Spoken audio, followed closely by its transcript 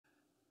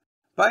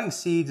Buying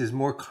seeds is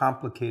more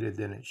complicated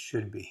than it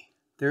should be.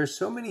 There are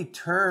so many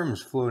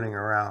terms floating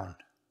around.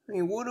 I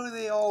mean, what do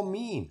they all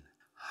mean?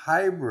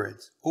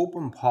 Hybrids,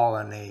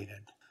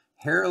 open-pollinated,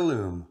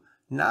 heirloom,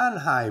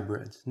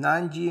 non-hybrids,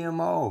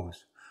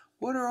 non-GMOs.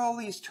 What do all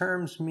these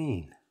terms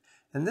mean?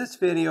 In this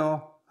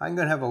video, I'm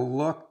going to have a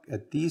look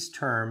at these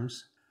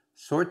terms,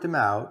 sort them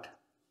out,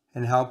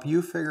 and help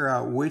you figure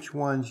out which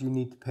ones you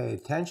need to pay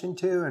attention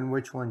to and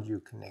which ones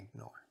you can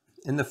ignore.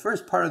 In the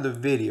first part of the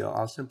video,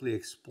 I'll simply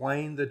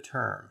explain the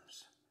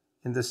terms.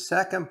 In the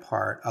second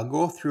part, I'll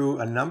go through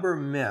a number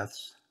of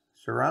myths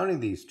surrounding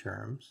these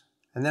terms,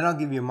 and then I'll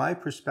give you my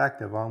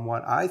perspective on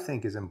what I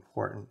think is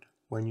important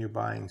when you're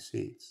buying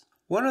seeds.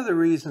 One of the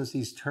reasons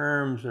these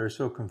terms are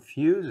so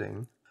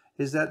confusing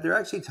is that they're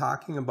actually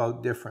talking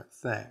about different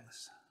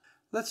things.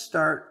 Let's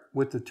start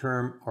with the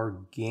term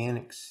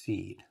organic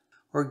seed.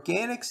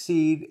 Organic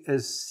seed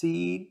is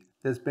seed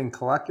that's been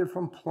collected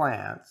from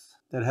plants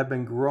that have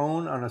been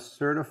grown on a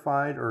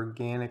certified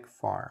organic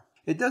farm.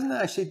 It doesn't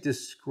actually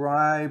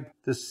describe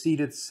the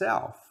seed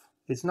itself.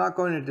 It's not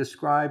going to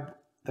describe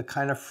the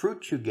kind of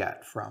fruit you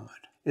get from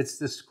it. It's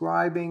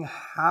describing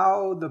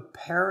how the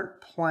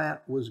parent plant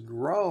was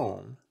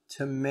grown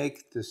to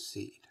make the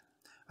seed.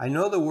 I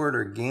know the word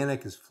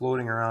organic is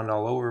floating around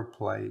all over the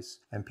place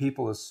and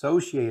people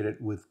associate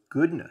it with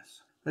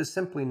goodness, but it's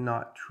simply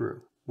not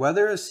true.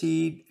 Whether a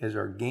seed is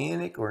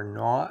organic or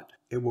not,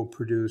 it will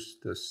produce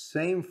the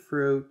same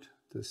fruit,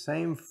 the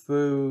same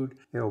food,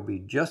 it will be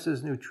just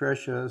as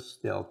nutritious,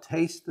 they'll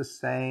taste the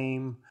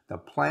same, the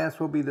plants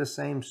will be the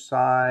same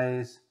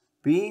size.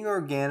 Being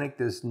organic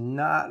does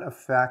not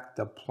affect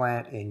the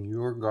plant in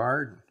your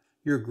garden.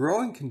 Your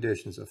growing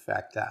conditions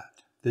affect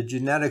that. The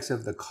genetics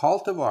of the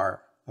cultivar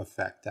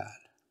affect that.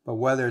 But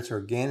whether it's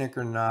organic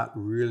or not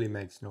really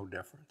makes no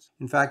difference.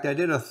 In fact, I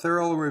did a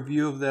thorough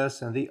review of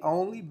this, and the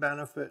only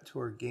benefit to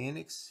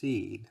organic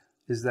seed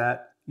is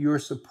that you're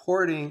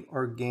supporting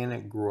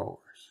organic growers.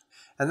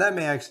 And that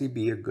may actually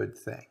be a good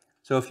thing.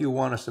 So if you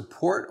want to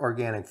support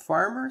organic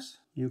farmers,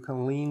 you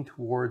can lean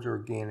towards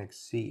organic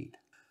seed.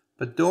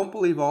 But don't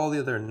believe all the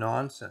other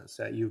nonsense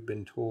that you've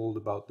been told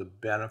about the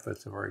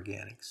benefits of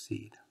organic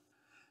seed.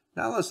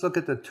 Now let's look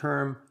at the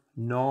term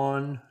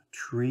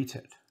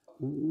non-treated.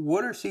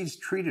 What are seeds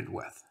treated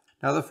with?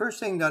 Now the first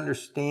thing to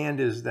understand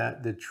is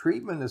that the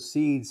treatment of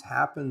seeds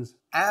happens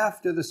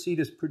after the seed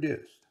is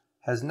produced.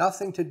 Has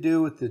nothing to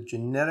do with the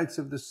genetics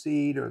of the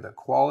seed or the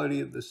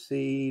quality of the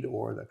seed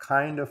or the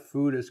kind of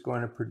food it's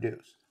going to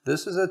produce.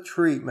 This is a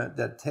treatment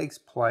that takes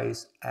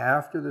place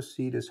after the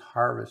seed is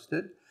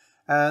harvested,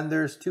 and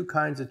there's two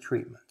kinds of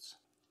treatments.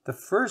 The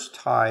first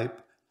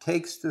type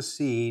takes the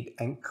seed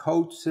and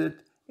coats it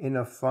in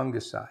a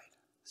fungicide.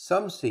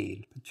 Some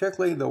seed,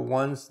 particularly the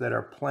ones that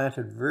are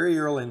planted very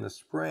early in the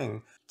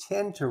spring,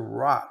 tend to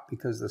rot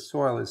because the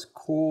soil is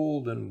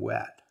cold and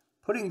wet.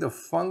 Putting the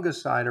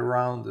fungicide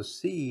around the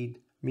seed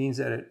means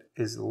that it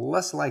is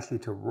less likely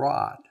to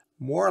rot,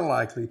 more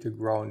likely to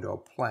grow into a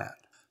plant.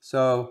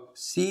 So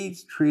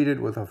seeds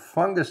treated with a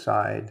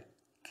fungicide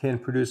can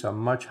produce a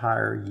much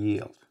higher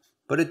yield.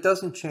 But it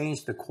doesn't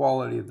change the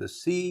quality of the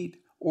seed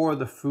or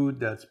the food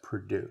that's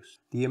produced.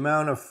 The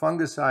amount of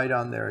fungicide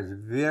on there is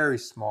very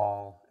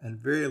small, and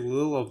very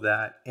little of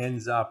that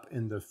ends up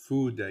in the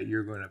food that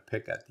you're going to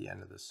pick at the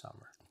end of the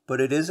summer.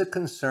 But it is a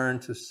concern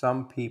to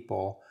some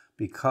people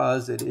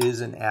because it is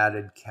an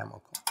added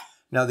chemical.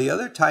 Now the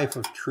other type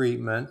of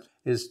treatment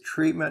is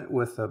treatment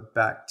with a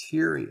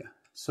bacteria.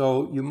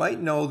 So you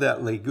might know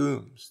that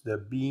legumes, the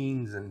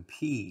beans and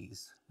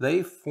peas,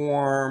 they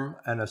form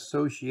an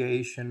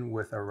association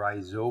with a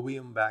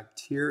rhizobium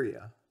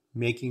bacteria,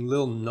 making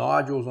little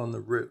nodules on the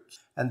roots.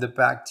 And the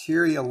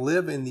bacteria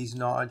live in these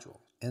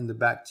nodules. And the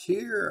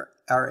bacteria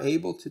are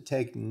able to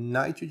take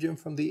nitrogen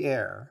from the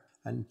air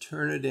and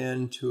turn it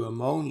into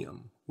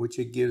ammonium, which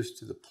it gives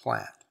to the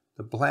plant.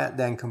 The plant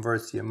then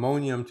converts the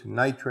ammonium to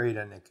nitrate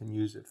and it can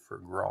use it for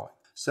growing.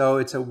 So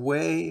it's a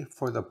way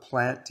for the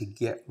plant to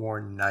get more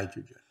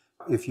nitrogen.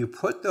 If you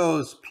put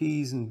those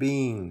peas and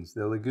beans,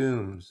 the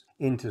legumes,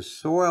 into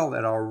soil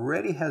that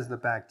already has the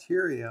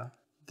bacteria,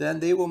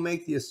 then they will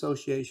make the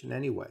association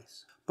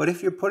anyways. But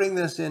if you're putting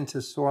this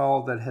into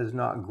soil that has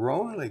not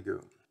grown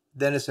legumes,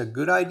 then it's a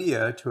good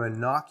idea to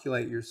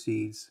inoculate your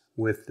seeds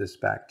with this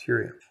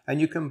bacteria.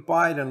 And you can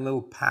buy it in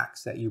little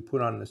packs that you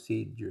put on the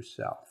seed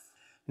yourself.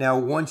 Now,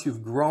 once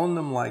you've grown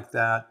them like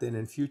that, then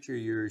in future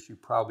years, you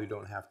probably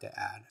don't have to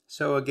add it.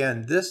 So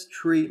again, this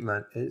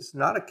treatment is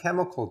not a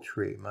chemical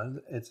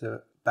treatment. It's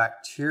a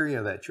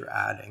bacteria that you're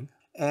adding.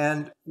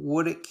 And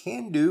what it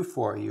can do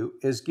for you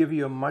is give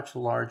you a much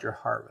larger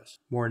harvest.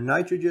 More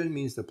nitrogen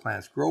means the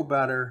plants grow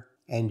better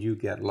and you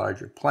get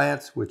larger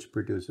plants, which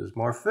produces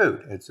more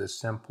food. It's as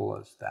simple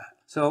as that.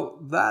 So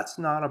that's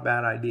not a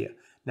bad idea.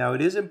 Now,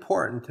 it is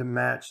important to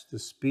match the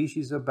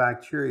species of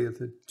bacteria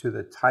to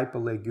the type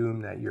of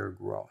legume that you're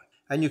growing.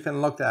 And you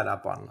can look that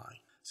up online.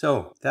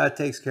 So that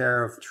takes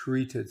care of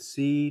treated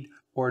seed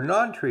or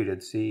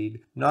non-treated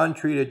seed.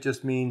 Non-treated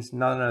just means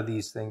none of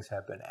these things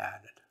have been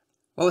added.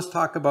 Well, let's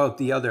talk about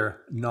the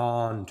other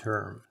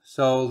non-term.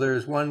 So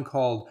there's one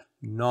called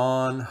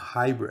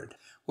non-hybrid?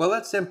 Well,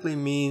 that simply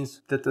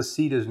means that the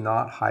seed is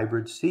not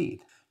hybrid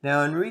seed.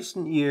 Now, in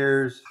recent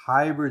years,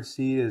 hybrid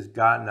seed has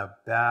gotten a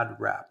bad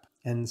rep.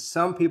 And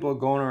some people are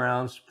going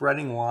around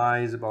spreading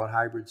lies about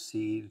hybrid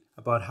seed,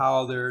 about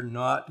how they're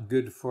not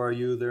good for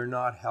you, they're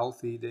not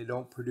healthy, they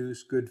don't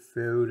produce good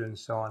food, and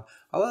so on.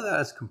 All of that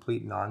is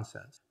complete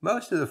nonsense.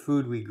 Most of the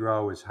food we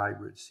grow is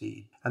hybrid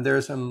seed. And there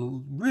are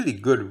some really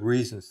good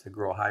reasons to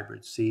grow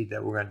hybrid seed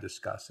that we're going to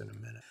discuss in a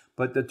minute.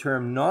 But the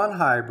term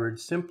non-hybrid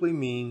simply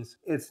means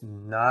it's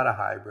not a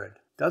hybrid.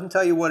 Doesn't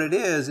tell you what it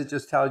is, it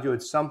just tells you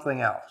it's something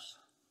else.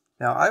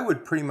 Now, I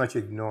would pretty much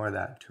ignore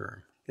that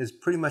term. It's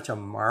pretty much a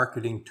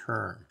marketing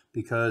term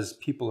because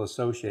people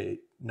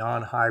associate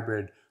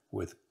non-hybrid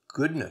with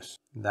goodness.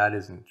 That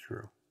isn't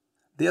true.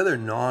 The other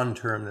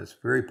non-term that's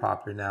very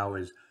popular now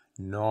is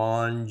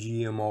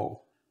non-GMO.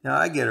 Now,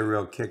 I get a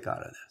real kick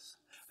out of this.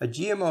 A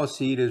GMO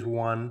seed is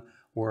one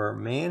where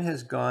man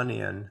has gone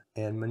in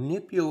and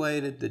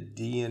manipulated the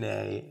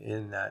DNA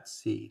in that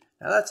seed.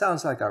 Now, that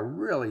sounds like a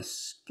really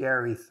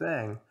scary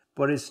thing,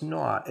 but it's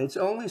not. It's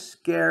only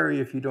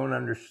scary if you don't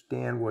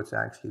understand what's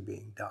actually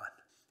being done.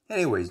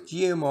 Anyways,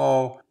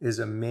 GMO is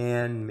a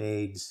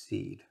man-made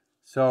seed.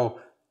 So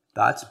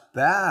that's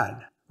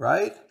bad,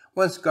 right?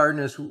 Once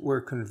gardeners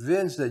were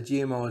convinced that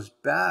GMO is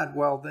bad,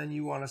 well, then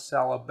you want to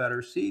sell a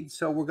better seed.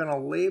 So we're going to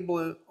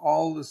label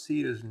all the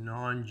seed as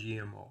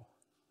non-GMO.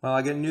 Well,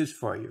 I got news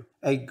for you.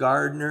 A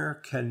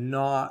gardener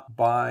cannot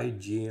buy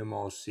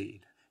GMO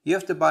seed. You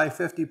have to buy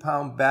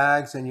 50-pound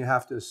bags and you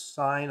have to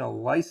sign a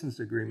license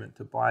agreement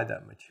to buy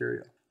that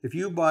material. If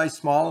you buy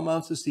small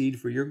amounts of seed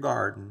for your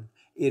garden,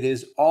 it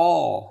is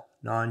all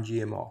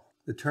non-GMO.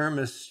 The term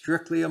is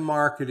strictly a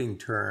marketing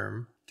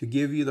term to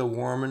give you the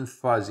warm and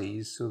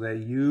fuzzies so that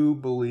you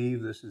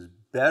believe this is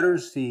better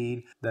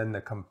seed than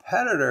the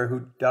competitor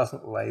who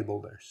doesn't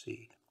label their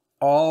seed.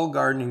 All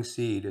gardening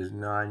seed is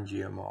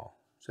non-GMO,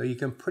 so you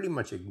can pretty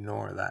much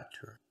ignore that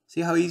term.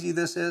 See how easy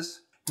this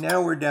is?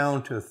 Now we're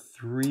down to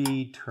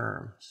 3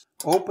 terms: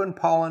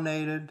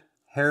 open-pollinated,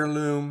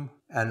 heirloom,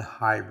 and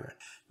hybrid.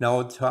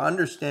 Now, to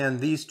understand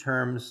these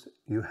terms,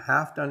 you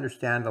have to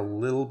understand a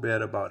little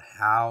bit about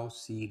how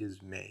seed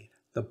is made.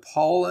 The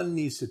pollen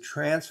needs to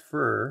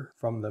transfer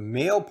from the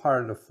male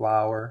part of the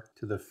flower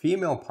to the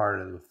female part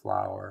of the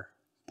flower.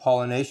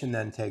 Pollination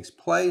then takes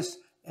place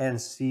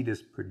and seed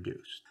is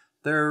produced.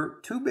 There are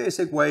 2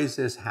 basic ways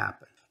this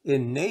happens.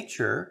 In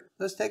nature,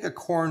 let's take a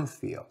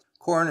cornfield.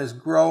 Corn is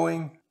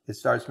growing, it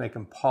starts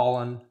making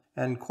pollen,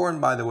 and corn,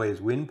 by the way, is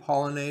wind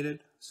pollinated.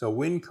 So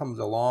wind comes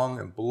along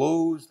and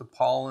blows the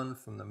pollen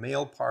from the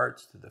male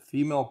parts to the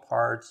female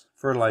parts.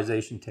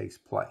 Fertilization takes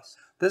place.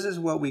 This is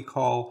what we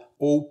call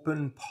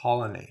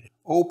open-pollinated.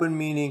 Open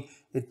meaning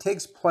it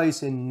takes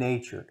place in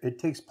nature. It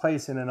takes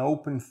place in an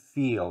open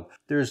field.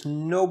 There's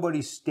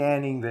nobody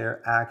standing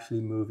there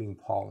actually moving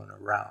pollen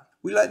around.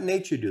 We let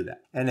nature do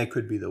that. And it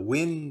could be the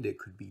wind, it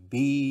could be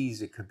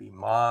bees, it could be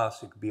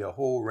moths, it could be a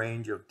whole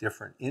range of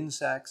different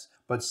insects.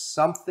 But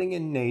something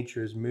in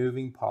nature is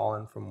moving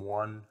pollen from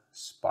one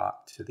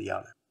spot to the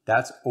other.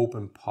 That's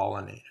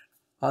open-pollinated.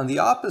 On the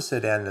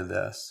opposite end of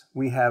this,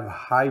 we have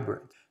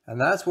hybrid. And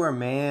that's where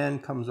man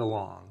comes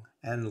along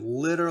and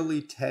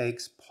literally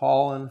takes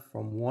pollen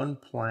from one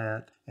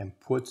plant and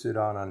puts it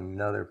on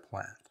another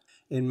plant.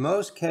 In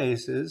most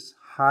cases,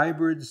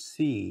 hybrid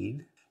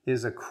seed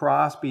is a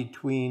cross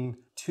between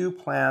 2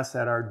 plants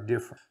that are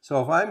different.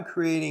 So if I'm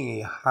creating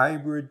a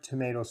hybrid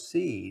tomato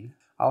seed,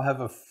 I'll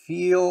have a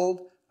field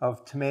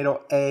of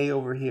tomato A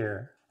over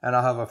here, and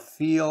I'll have a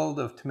field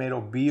of tomato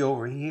B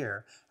over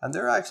here, and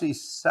they're actually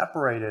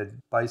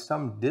separated by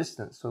some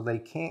distance so they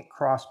can't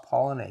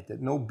cross-pollinate,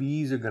 that no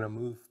bees are going to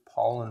move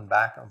pollen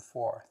back and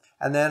forth.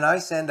 And then I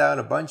send out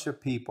a bunch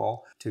of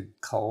people to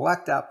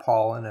collect that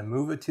pollen and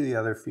move it to the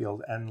other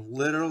field and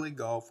literally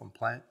go from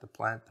plant to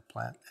plant to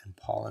plant and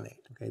pollinate.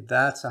 Okay,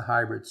 that's a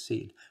hybrid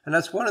seed. And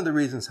that's one of the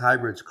reasons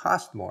hybrids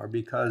cost more,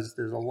 because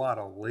there's a lot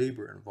of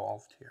labor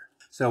involved here.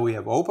 So we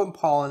have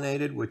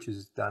open-pollinated, which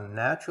is done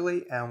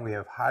naturally, and we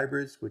have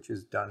hybrids, which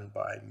is done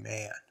by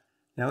man.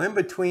 Now in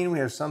between, we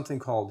have something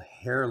called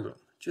heirloom,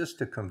 just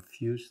to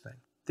confuse things.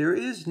 There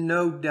is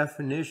no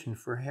definition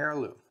for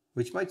heirloom,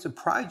 which might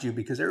surprise you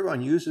because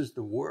everyone uses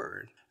the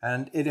word,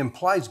 and it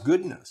implies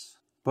goodness,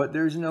 but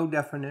there's no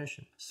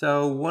definition.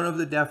 So one of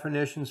the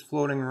definitions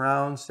floating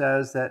around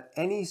says that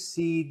any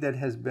seed that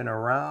has been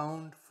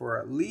around for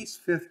at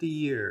least 50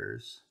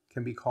 years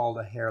can be called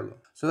a heirloom.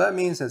 So that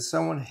means that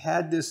someone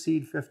had this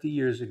seed 50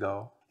 years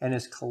ago and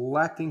is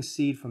collecting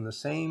seed from the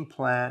same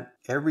plant.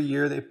 Every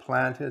year they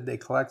planted, they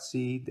collect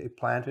seed, they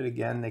plant it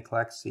again, they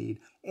collect seed.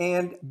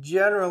 And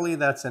generally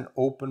that's an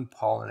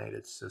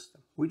open-pollinated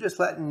system. We just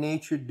let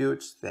nature do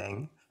its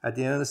thing. At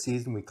the end of the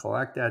season, we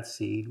collect that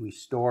seed, we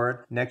store it.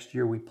 Next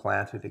year, we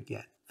plant it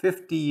again.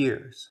 50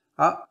 years.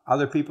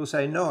 Other people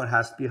say, no, it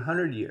has to be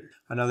 100 years.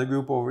 Another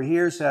group over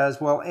here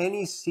says, well,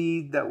 any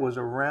seed that was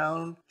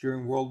around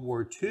during World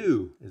War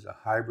II is a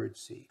hybrid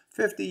seed.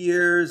 50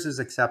 years is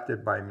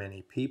accepted by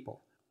many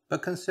people.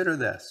 But consider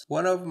this.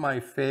 One of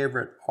my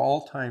favorite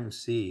all-time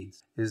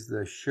seeds is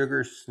the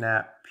sugar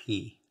snap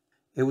pea.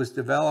 It was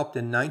developed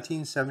in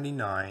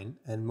 1979,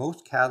 and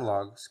most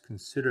catalogs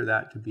consider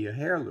that to be a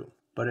heirloom,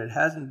 but it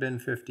hasn't been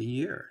 50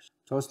 years.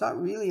 So it's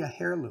not really a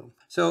heirloom.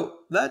 So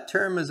that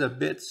term is a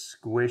bit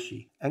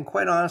squishy. And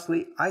quite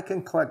honestly, I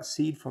can collect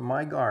seed from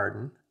my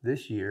garden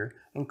this year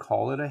and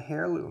call it a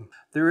heirloom.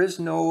 There is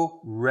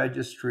no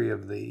registry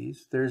of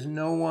these. There's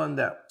no one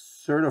that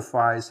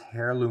certifies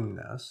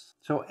heirloomness.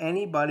 So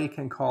anybody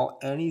can call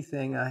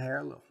anything a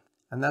heirloom.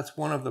 And that's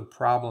one of the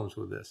problems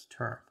with this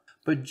term.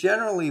 But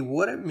generally,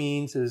 what it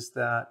means is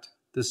that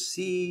the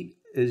seed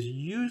is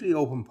usually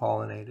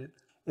open-pollinated.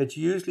 It's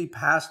usually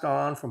passed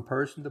on from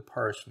person to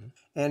person,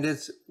 and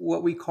it's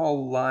what we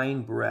call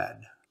line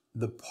bred.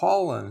 The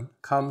pollen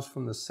comes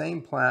from the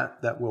same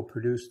plant that will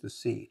produce the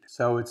seed,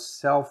 so it's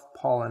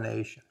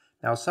self-pollination.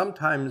 Now,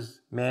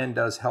 sometimes man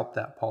does help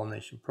that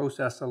pollination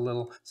process a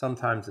little,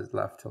 sometimes it's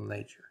left till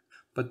nature.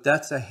 But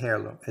that's a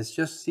heirloom. It's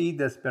just seed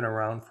that's been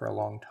around for a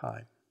long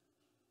time.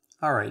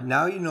 All right,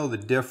 now you know the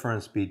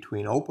difference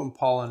between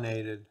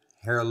open-pollinated,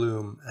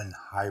 heirloom, and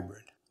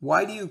hybrid.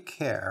 Why do you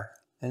care,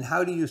 and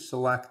how do you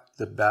select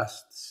the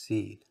best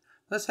seed?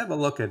 Let's have a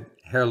look at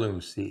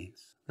heirloom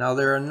seeds. Now,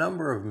 there are a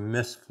number of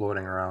myths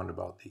floating around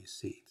about these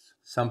seeds.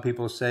 Some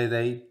people say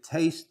they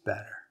taste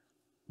better.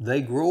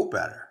 They grow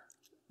better.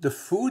 The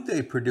food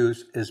they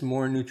produce is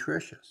more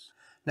nutritious.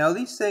 Now,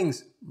 these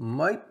things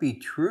might be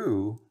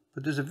true,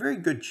 but there's a very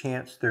good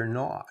chance they're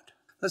not.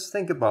 Let's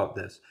think about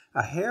this.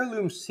 A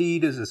heirloom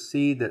seed is a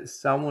seed that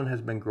someone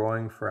has been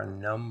growing for a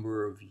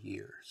number of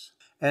years.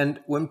 And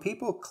when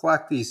people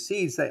collect these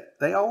seeds,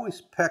 they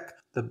always pick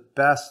the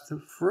best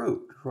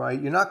fruit, right?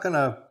 You're not going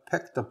to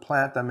pick the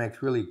plant that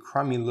makes really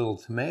crummy little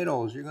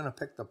tomatoes. You're going to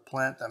pick the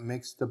plant that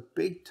makes the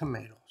big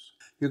tomatoes.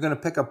 You're going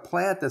to pick a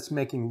plant that's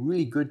making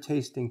really good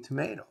tasting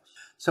tomatoes.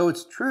 So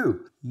it's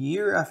true,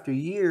 year after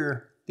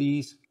year,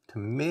 these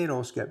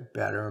tomatoes get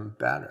better and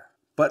better,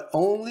 but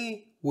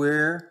only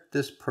where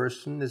this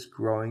person is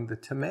growing the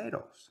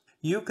tomatoes.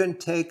 You can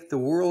take the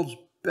world's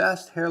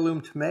best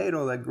heirloom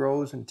tomato that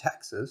grows in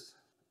Texas,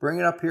 bring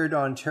it up here to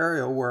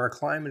Ontario where our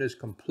climate is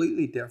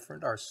completely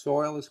different, our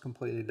soil is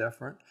completely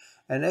different,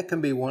 and it can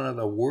be one of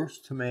the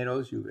worst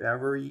tomatoes you've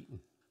ever eaten.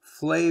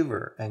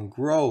 Flavor and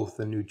growth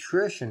and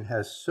nutrition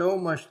has so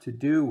much to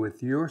do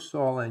with your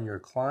soil and your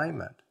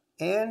climate,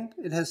 and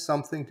it has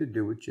something to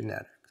do with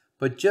genetics.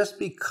 But just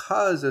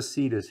because a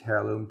seed is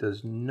heirloom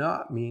does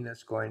not mean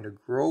it's going to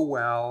grow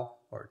well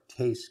or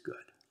taste good.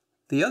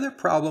 The other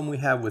problem we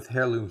have with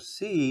heirloom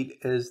seed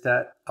is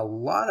that a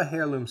lot of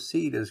heirloom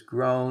seed is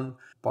grown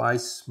by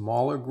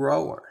smaller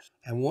growers.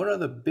 And one of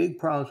the big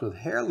problems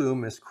with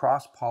heirloom is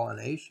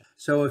cross-pollination.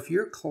 So if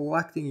you're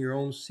collecting your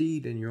own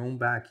seed in your own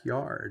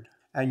backyard,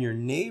 and your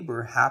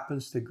neighbor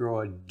happens to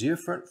grow a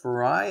different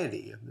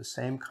variety of the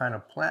same kind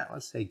of plant,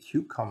 let's say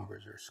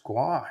cucumbers or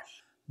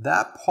squash,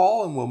 that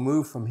pollen will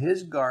move from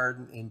his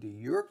garden into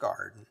your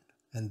garden.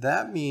 And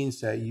that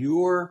means that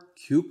your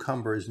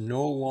cucumber is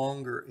no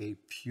longer a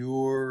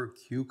pure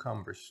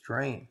cucumber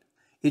strain.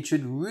 It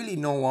should really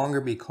no longer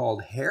be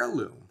called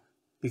heirloom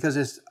because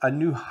it's a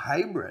new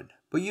hybrid.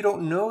 But you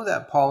don't know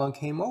that pollen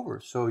came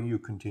over, so you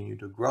continue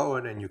to grow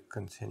it and you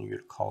continue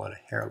to call it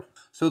a heirloom.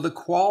 So the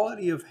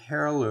quality of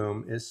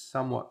heirloom is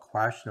somewhat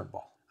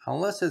questionable.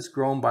 Unless it's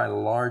grown by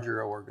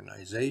larger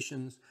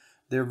organizations,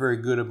 they're very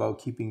good about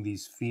keeping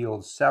these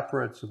fields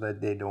separate so that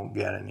they don't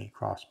get any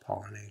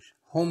cross-pollination.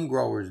 Home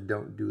growers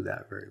don't do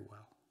that very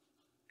well.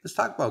 Let's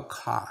talk about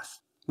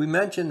cost. We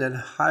mentioned that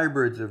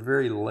hybrids are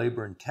very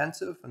labor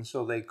intensive and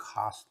so they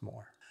cost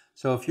more.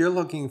 So if you're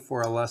looking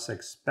for a less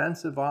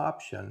expensive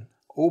option,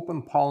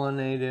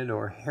 open-pollinated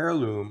or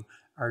heirloom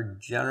are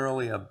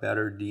generally a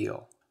better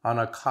deal on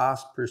a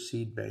cost per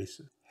seed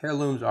basis.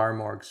 Heirlooms are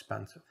more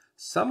expensive.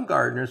 Some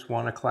gardeners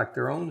want to collect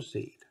their own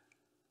seed.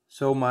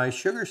 So my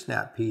sugar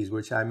snap peas,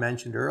 which I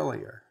mentioned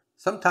earlier,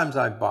 sometimes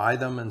I buy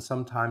them and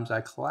sometimes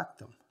I collect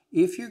them.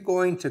 If you're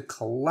going to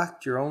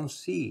collect your own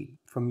seed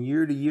from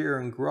year to year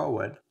and grow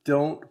it,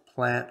 don't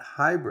plant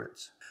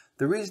hybrids.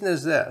 The reason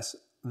is this,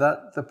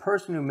 that the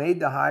person who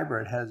made the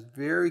hybrid has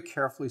very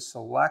carefully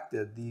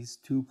selected these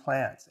two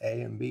plants,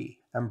 A and B,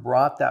 and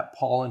brought that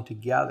pollen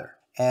together.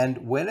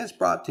 And when it's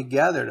brought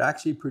together, it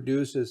actually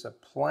produces a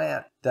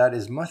plant that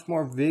is much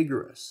more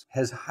vigorous,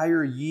 has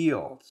higher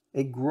yields,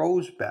 it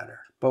grows better.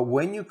 But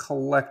when you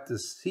collect the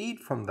seed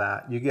from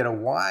that, you get a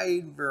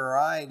wide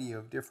variety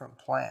of different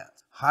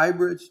plants.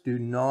 Hybrids do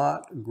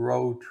not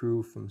grow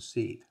true from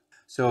seed.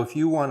 So if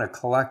you want to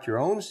collect your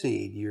own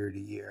seed year to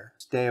year,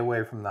 stay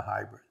away from the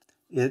hybrid.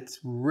 It's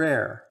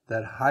rare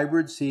that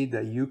hybrid seed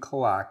that you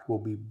collect will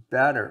be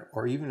better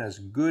or even as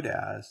good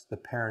as the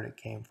parent it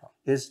came from.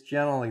 It's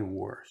generally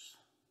worse.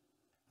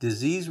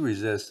 Disease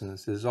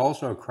resistance is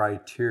also a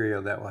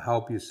criteria that will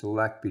help you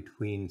select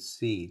between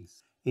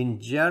seeds. In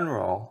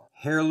general,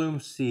 heirloom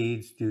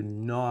seeds do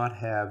not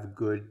have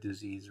good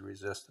disease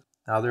resistance.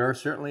 Now, there are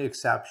certainly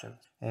exceptions,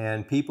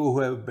 and people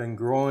who have been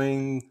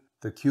growing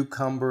the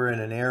cucumber in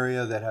an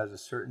area that has a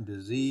certain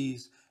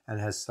disease and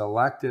has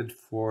selected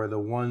for the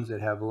ones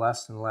that have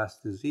less and less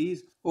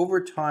disease,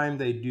 over time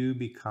they do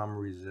become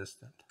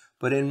resistant.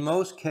 But in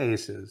most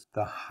cases,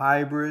 the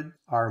hybrids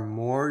are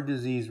more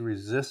disease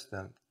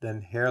resistant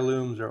than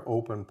heirlooms or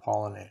open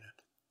pollinated.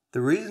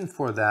 The reason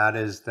for that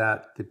is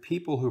that the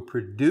people who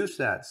produce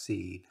that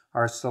seed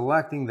are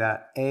selecting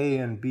that A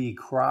and B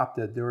crop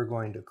that they're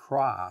going to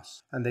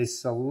cross, and they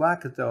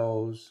select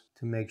those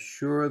to make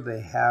sure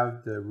they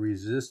have the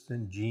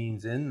resistant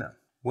genes in them.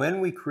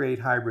 When we create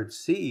hybrid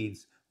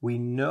seeds, we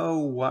know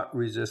what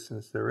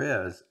resistance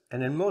there is,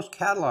 and in most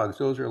catalogs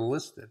those are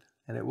listed,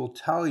 and it will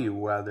tell you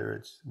whether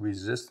it's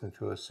resistant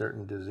to a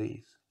certain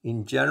disease.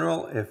 In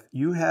general, if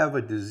you have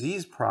a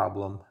disease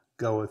problem,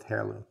 go with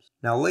heirlooms.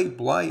 Now, late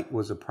blight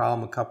was a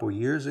problem a couple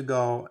years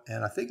ago,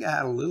 and I think I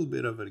had a little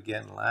bit of it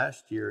again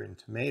last year in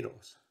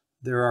tomatoes.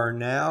 There are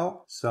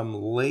now some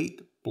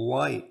late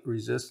blight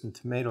resistant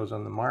tomatoes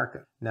on the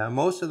market. Now,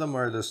 most of them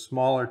are the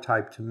smaller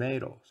type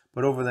tomatoes,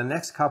 but over the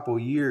next couple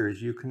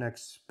years, you can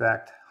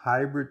expect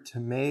hybrid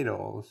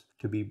tomatoes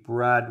to be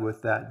bred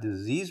with that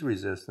disease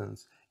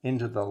resistance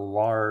into the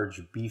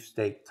large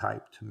beefsteak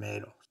type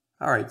tomatoes.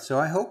 All right, so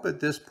I hope at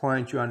this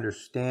point you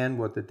understand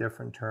what the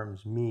different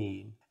terms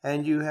mean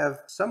and you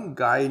have some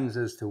guidance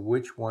as to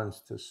which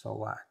ones to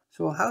select.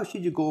 So how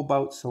should you go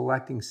about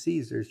selecting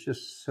seeds? There's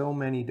just so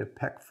many to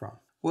pick from.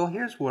 Well,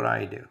 here's what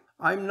I do.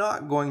 I'm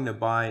not going to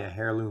buy a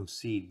heirloom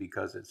seed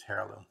because it's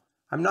heirloom.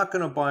 I'm not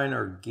going to buy an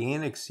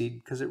organic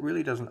seed because it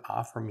really doesn't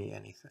offer me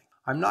anything.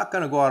 I'm not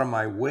going to go out of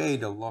my way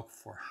to look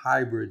for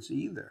hybrids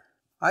either.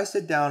 I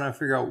sit down and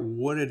figure out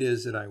what it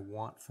is that I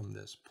want from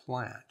this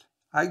plant.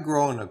 I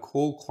grow in a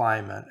cold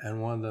climate, and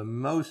one of the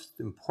most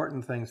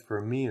important things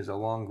for me is a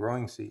long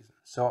growing season.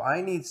 So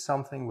I need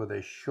something with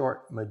a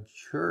short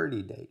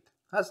maturity date.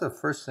 That's the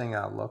first thing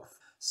I look for.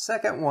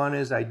 Second one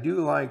is I do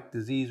like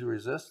disease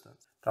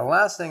resistance. The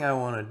last thing I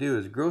want to do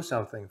is grow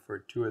something for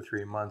 2 or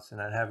 3 months and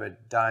then have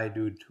it die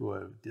due to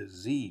a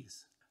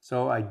disease.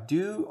 So I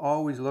do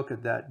always look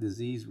at that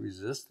disease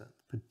resistance,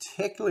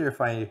 particularly if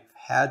I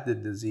had the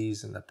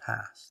disease in the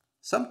past.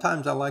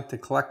 Sometimes I like to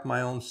collect my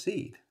own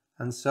seed.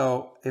 And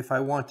so if I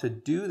want to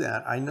do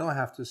that, I know I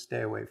have to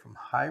stay away from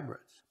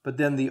hybrids. But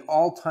then the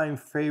all-time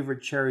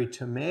favorite cherry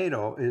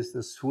tomato is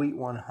the Sweet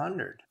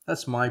 100.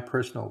 That's my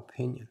personal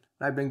opinion.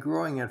 I've been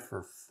growing it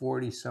for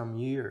 40 some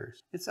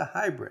years. It's a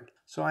hybrid,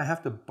 so I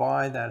have to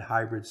buy that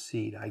hybrid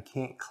seed. I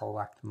can't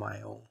collect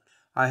my own.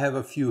 I have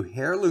a few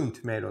heirloom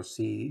tomato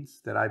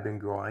seeds that I've been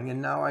growing, and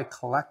now I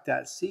collect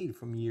that seed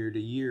from year to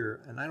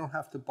year, and I don't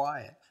have to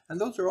buy it. And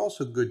those are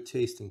also good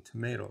tasting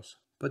tomatoes,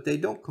 but they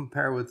don't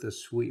compare with the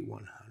Sweet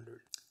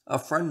 100. A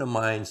friend of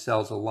mine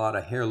sells a lot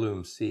of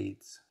heirloom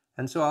seeds,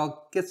 and so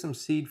I'll get some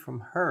seed from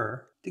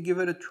her to give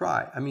it a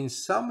try. I mean,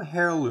 some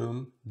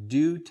heirloom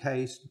do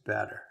taste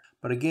better,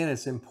 but again,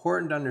 it's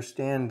important to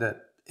understand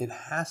that it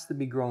has to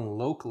be grown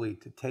locally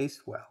to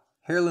taste well.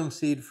 Heirloom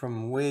seed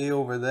from way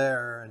over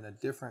there in a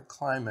different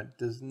climate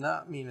does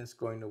not mean it's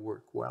going to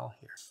work well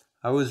here.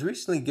 I was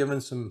recently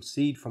given some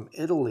seed from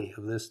Italy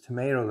of this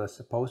tomato that's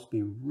supposed to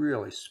be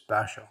really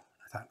special.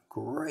 I thought,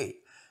 great.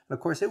 And of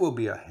course, it will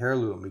be a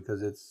heirloom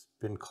because it's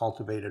been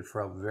cultivated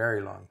for a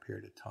very long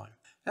period of time.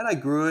 And I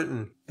grew it,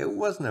 and it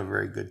wasn't a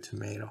very good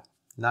tomato,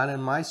 not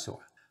in my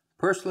soil.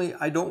 Personally,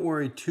 I don't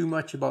worry too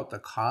much about the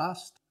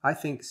cost. I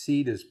think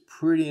seed is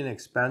pretty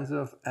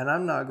inexpensive, and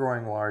I'm not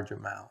growing large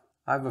amounts.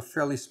 I have a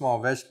fairly small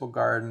vegetable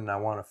garden. I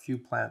want a few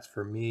plants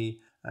for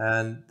me,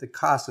 and the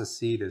cost of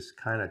seed is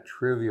kind of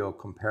trivial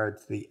compared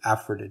to the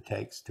effort it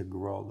takes to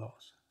grow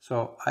those.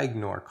 So I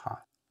ignore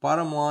cost.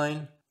 Bottom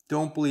line,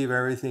 don't believe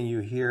everything you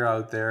hear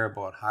out there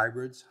about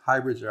hybrids.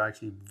 Hybrids are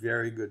actually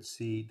very good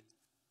seed.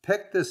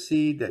 Pick the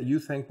seed that you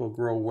think will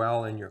grow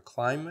well in your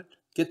climate.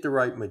 Get the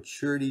right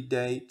maturity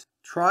date.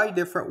 Try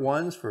different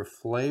ones for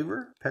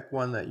flavor. Pick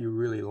one that you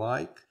really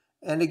like.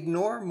 And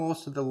ignore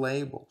most of the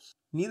labels.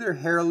 Neither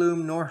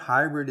heirloom nor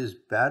hybrid is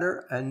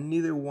better, and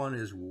neither one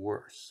is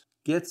worse.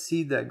 Get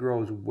seed that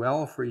grows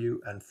well for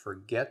you and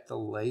forget the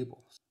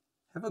labels.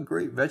 Have a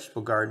great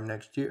vegetable garden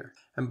next year.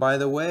 And by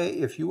the way,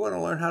 if you want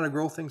to learn how to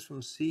grow things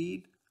from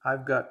seed,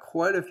 I've got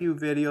quite a few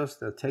videos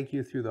that take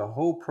you through the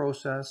whole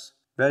process.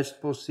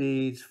 Vegetable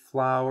seeds,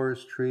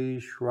 flowers,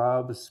 trees,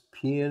 shrubs,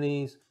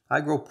 peonies.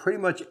 I grow pretty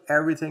much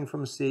everything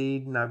from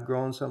seed, and I've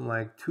grown something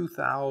like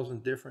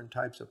 2,000 different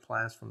types of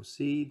plants from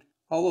seed.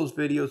 All those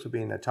videos will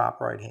be in the top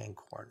right-hand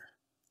corner.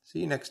 See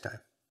you next time.